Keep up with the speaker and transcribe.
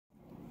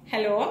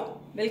Hello,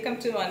 welcome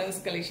to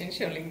AnuSCollections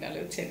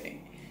Sholinganallur, Chennai.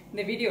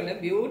 இந்த வீடியோல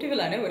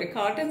பியூட்டிஃபுல்லான ஒரு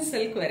காட்டன்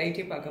சில்க்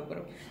வெரைட்டி பார்க்க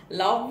போறோம்.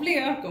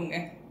 லவ்லியா இருக்குங்க.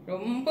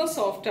 ரொம்ப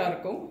சாஃப்ட்டா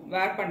இருக்கும்.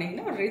 வேர்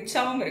பண்ணீங்கன்னா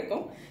ரிச்சாவும்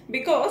இருக்கும்.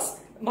 பிகாஸ்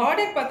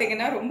பார்டர்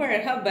பாத்தீங்கன்னா ரொம்ப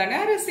அழகா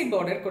பனாரசி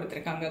பார்டர்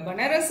கொடுத்திருக்காங்க.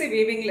 பனாரசி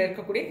வீவிங்ல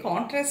இருக்கக்கூடிய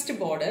contrast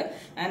border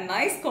and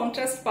nice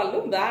contrast பல்லு,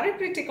 வெரி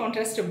பிரிட்டி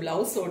கான்ட்ராஸ்ட்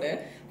பிளவுஸோட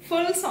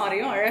ஃபுல்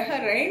சாரியும் அழகா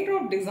ரெயின்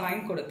ரோப்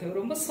டிசைன் கொடுத்து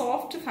ரொம்ப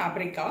சாஃப்ட்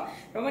ஃபேப்ரிக்கா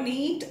ரொம்ப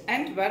நீட்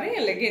அண்ட் வெரி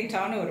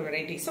எலிகென்டான ஒரு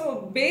வெரைட்டி. ஸோ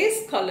பேஸ்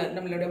கலர்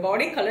நம்மளோட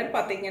பாடி கலர்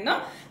பார்த்தீங்கன்னா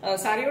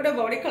சாரியோட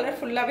பாடி கலர்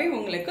ஃபுல்லாகவே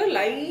உங்களுக்கு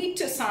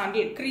லைட்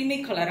சாண்டில் க்ரீமி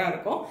கலராக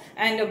இருக்கும்.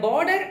 அண்ட்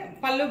பார்டர்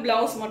பல்லு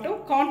பிளவுஸ் மட்டும்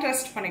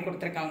கான்ட்ராஸ்ட் பண்ணி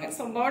கொடுத்துருக்காங்க.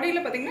 ஸோ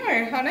பாடியில் பார்த்தீங்கன்னா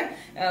அழகான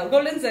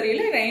கோல்டன்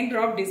ஜரியில் ரெயின்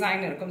ட்ராப்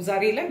டிசைன் இருக்கும்.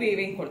 ஜரியில்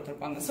வீவிங்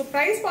கொடுத்துருப்பாங்க. ஸோ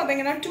ப்ரைஸ்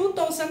பார்த்தீங்கன்னா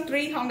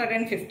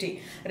 2350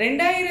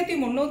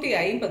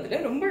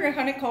 2350 ரொம்ப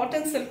அழகான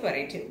cotton silk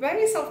variety.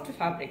 Very soft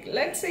fabric.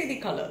 Let's see the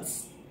colors.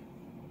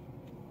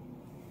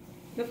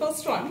 The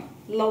first one,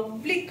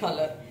 lovely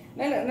color.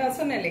 நான்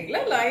சொன்னேன் இல்லைங்களா,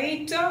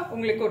 லைட்டா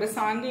உங்களுக்கு ஒரு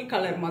சாண்டில்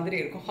கலர் மாதிரி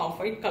இருக்கும், ஹாஃப்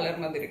ஒயிட் கலர்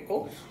மாதிரி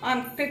இருக்கும்.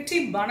 And pretty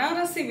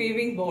Banarasi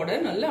weaving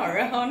border நல்ல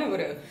அழகான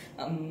ஒரு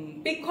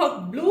பீகாக்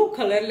ப்ளூ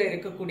கலர்ல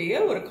இருக்கக்கூடிய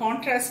ஒரு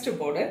contrast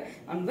border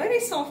and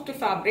very soft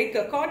fabric.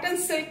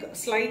 Cotton silk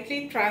slightly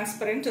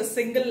transparent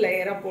single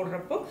லேயரா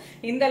போடுறப்போ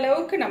இந்த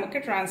அளவுக்கு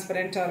நமக்கு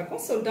டிரான்ஸ்பரண்டா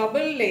இருக்கும். So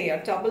double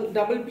layer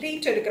double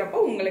pleat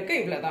எடுக்கிறப்போ உங்களுக்கு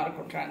இவ்வளவுதான்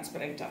இருக்கும்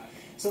டிரான்ஸ்பரண்டா.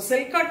 ஸோ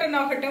சில்க் காட்டன்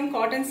ஆகட்டும்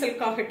காட்டன்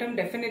சில்க் ஆகட்டும்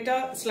டெஃபினட்டா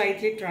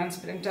ஸ்லைட்லி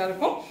டிரான்ஸ்பரண்டா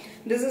இருக்கும்.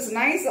 This is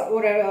nice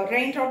or a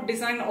raindrop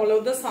design all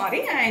over the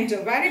saree and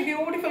very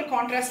beautiful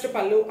contrast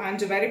pallu and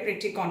very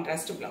pretty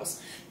contrast blouse.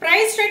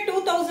 Price tag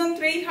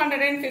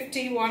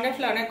 2350.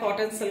 Wonderful ana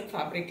cotton silk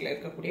fabric la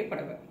irukkudiya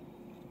padava.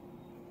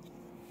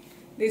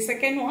 The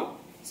second one,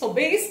 so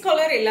base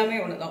color ellame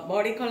onudha,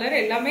 body color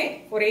ellame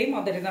ore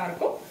madiri da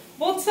irukum.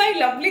 Both side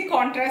lovely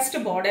contrast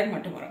border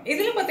மட்டும் வரும்.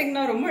 இதுல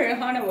பாத்தீங்கன்னா ரொம்ப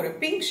அழகான ஒரு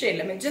pink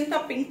ஷேட்ல magenta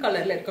pink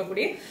கலர்ல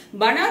இருக்கக்கூடிய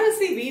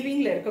பனாரசி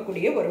வீவிங்ல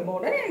இருக்கக்கூடிய ஒரு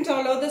border and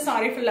all over the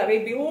saree full-ஆவே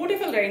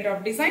beautiful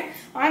raindrop design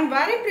and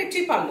very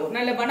pretty pallu.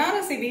 நல்ல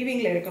பனாரசி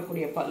வீவிங்ல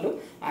இருக்கக்கூடிய பல்லு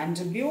and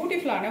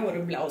beautiful ஆன ஒரு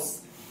blouse.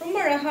 ரொம்ப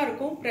அழகா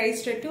இருக்கும்.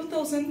 Price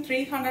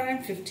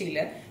 2350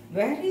 ல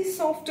very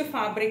soft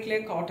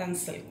fabricல cotton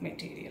silk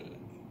material.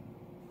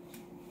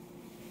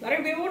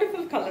 Very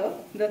beautiful color.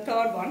 The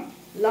third one,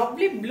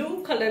 lovely blue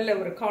color la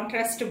ஒரு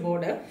contrast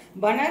border,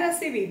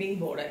 Banarasi weaving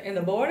border.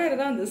 இந்த border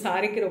தான் இந்த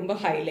சாரிக்கு ரொம்ப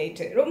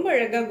ஹைலைட். ரொம்ப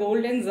அழகா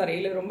கோல்டன்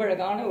ஜரியில ரொம்ப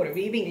அழகான ஒரு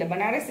weaving ல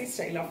Banarasi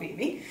style of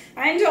weaving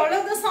and all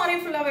of the saree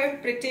full of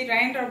pretty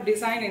raindrop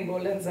design in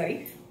golden zari.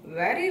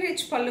 Very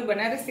rich pallu,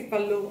 Banarasi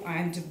pallu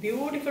and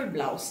beautiful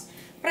blouse.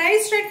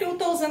 Price tag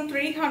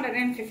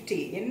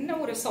 2350. என்ன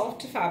ஒரு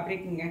soft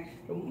fabricங்க.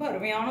 ரொம்ப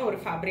அருமையான ஒரு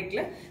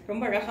fabricல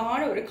ரொம்ப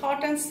அழகான ஒரு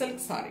cotton silk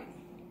saree.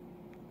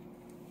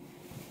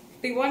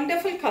 The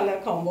wonderful color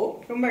combo,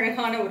 ரொம்ப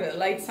அழகான ஒரு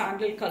light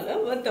sandal color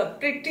with a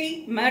pretty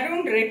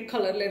maroon red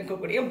colorல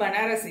இருக்கக்கூடிய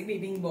Banarasi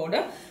weaving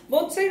border.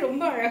 Both side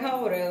ரொம்ப அழகா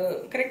ஒரு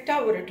கரெக்டா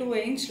ஒரு 2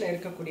 inchல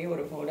இருக்கக்கூடிய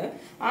ஒரு border.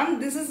 And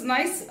this is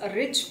nice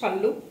rich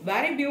pallu,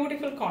 very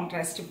beautiful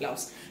contrast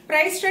blouse.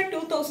 Price tag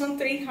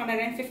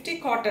 2350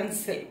 cotton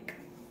silk.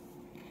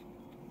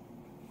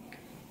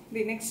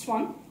 The next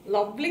one,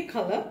 lovely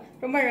color,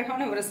 ரொம்ப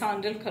அழகான ஒரு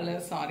sandal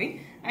colour sorry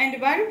and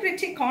very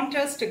pretty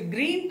contrast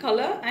green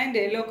color and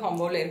yellow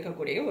comboல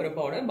இருக்கக்கூடிய ஒரு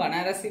border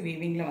Banarasi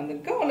வீவிங்ல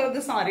வந்திருக்கு. all of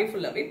the saree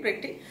full-ஆவே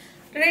pretty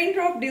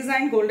raindrop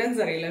design golden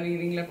zariல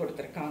வீவிங்ல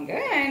கொடுத்திருக்காங்க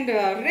and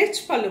rich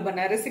pallu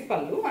Banarasi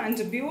pallu and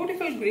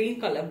beautiful green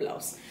color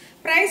blouse.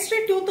 Price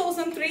tag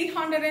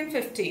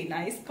 2350.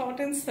 Nice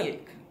cotton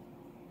silk.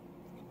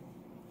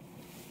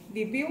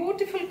 The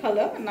beautiful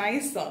color,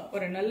 nice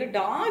ஒரு நல்ல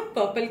dark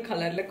purple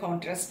colorல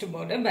contrast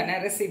border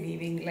Banarasi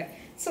weavingல.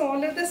 So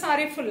all of the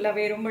saree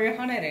full-ஆவே ரொம்ப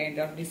அழகான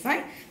raindrop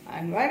design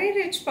and very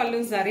rich pallu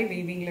saree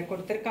weavingல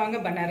கொடுத்திருக்காங்க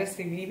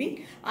Banarasi weaving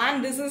and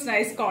this is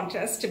nice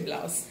contrast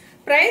blouse.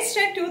 Price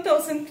tag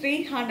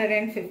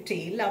 2350.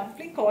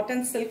 Lovely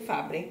cotton silk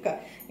fabric.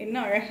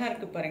 இன்னும் அழகா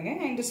இருக்கு பாருங்க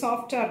and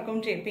soft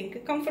இருக்கும், draping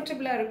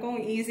comfortable இருக்கும்,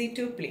 easy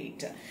to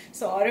pleat.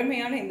 So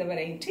அருமையான இந்த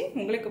வெரைட்டி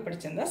உங்களுக்கு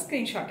பிடிச்சிருந்தா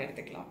ஸ்கிரீன்ஷாட்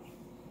எடுத்துக்கலாம்.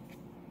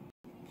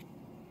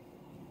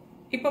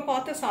 இப்போ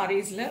பார்த்த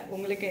சாரீஸ்ல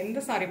உங்களுக்கு எந்த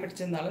சாரி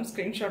பிடிச்சிருந்தாலும்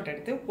ஸ்கிரீன்ஷாட்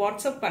எடுத்து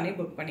வாட்ஸ்அப் பண்ணி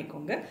புக்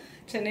பண்ணிக்கோங்க.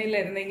 சென்னையில்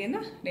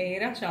இருந்தீங்கன்னா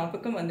நேராக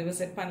ஷாப்புக்கும் வந்து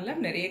விசிட்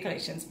பண்ணலாம், நிறைய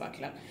கலெக்ஷன்ஸ்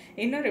பார்க்கலாம்.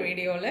 இன்னொரு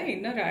வீடியோவில்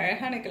இன்னொரு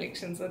அழகான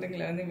கலெக்ஷன்ஸ்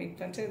அதுங்களை வந்து மீட்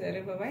பண்ணிட்டு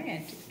தருபவாய்.